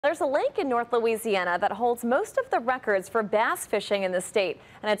there's a lake in North Louisiana that holds most of the records for bass fishing in the state.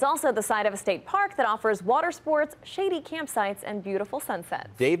 And it's also the site of a state park that offers water sports, shady campsites, and beautiful sunsets.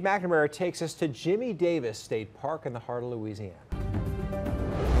 Dave McNamara takes us to Jimmie Davis State Park in the heart of Louisiana.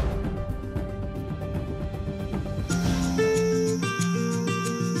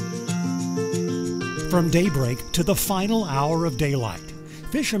 From daybreak to the final hour of daylight,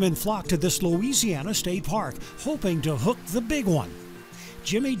 fishermen flock to this Louisiana state park, hoping to hook the big one.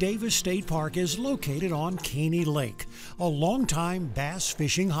 Jimmie Davis State Park is located on Caney Lake, a longtime bass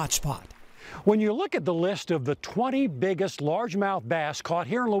fishing hotspot. When you look at the list of the 20 biggest largemouth bass caught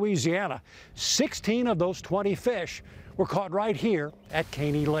here in Louisiana, 16 of those 20 fish were caught right here at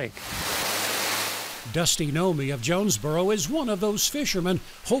Caney Lake. Dusty Nomi of Jonesboro is one of those fishermen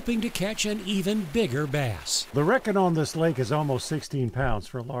hoping to catch an even bigger bass. The record on this lake is almost 16 pounds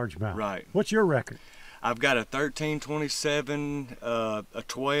for a largemouth. Right. What's your record? I've got a 1327, a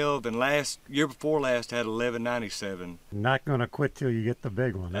 12, and year before last had 1197. Not going to quit till you get the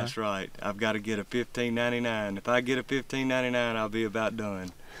big one. That's right. I've got to get a 1599. If I get a 1599, I'll be about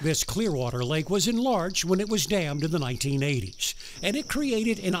done. This Clearwater Lake was enlarged when it was dammed in the 1980s, and it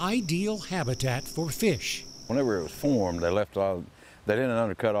created an ideal habitat for fish. Whenever it was formed, they didn't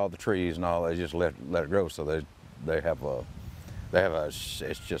undercut all the trees and all. They just let it grow, so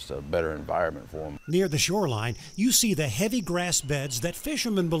it's just a better environment for them. Near the shoreline, you see the heavy grass beds that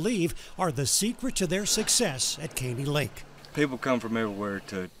fishermen believe are the secret to their success at Caney Lake. People come from everywhere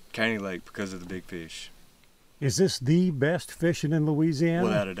to Caney Lake because of the big fish. Is this the best fishing in Louisiana?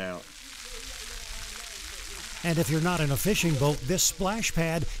 Without a doubt. And if you're not in a fishing boat, this splash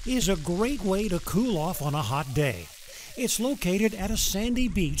pad is a great way to cool off on a hot day. It's located at a sandy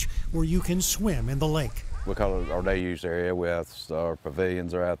beach where you can swim in the lake. We call it our day use area. We have our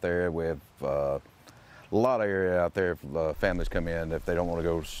pavilions are out there. We have a lot of area out there if families come in. If they don't want to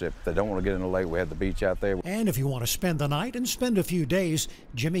go if they don't want to get in the lake, we have the beach out there. And if you want to spend the night and spend a few days,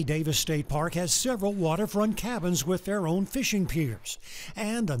 Jimmie Davis State Park has several waterfront cabins with their own fishing piers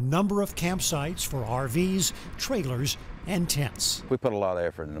and a number of campsites for RVs, trailers, and tents. We put a lot of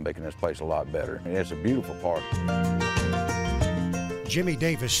effort into making this place a lot better. And it's a beautiful park. Jimmie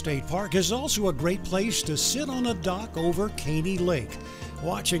Davis State Park is also a great place to sit on a dock over Caney Lake,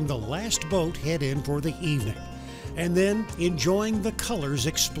 watching the last boat head in for the evening, and then enjoying the colors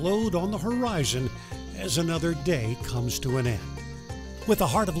explode on the horizon as another day comes to an end. With the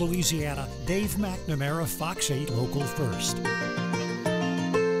heart of Louisiana, Dave McNamara, Fox 8 Local First.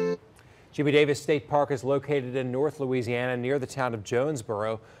 Jimmie Davis State Park is located in North Louisiana near the town of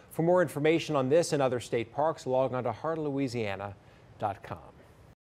Jonesboro. For more information on this and other state parks, log on to heartoflouisiana.com.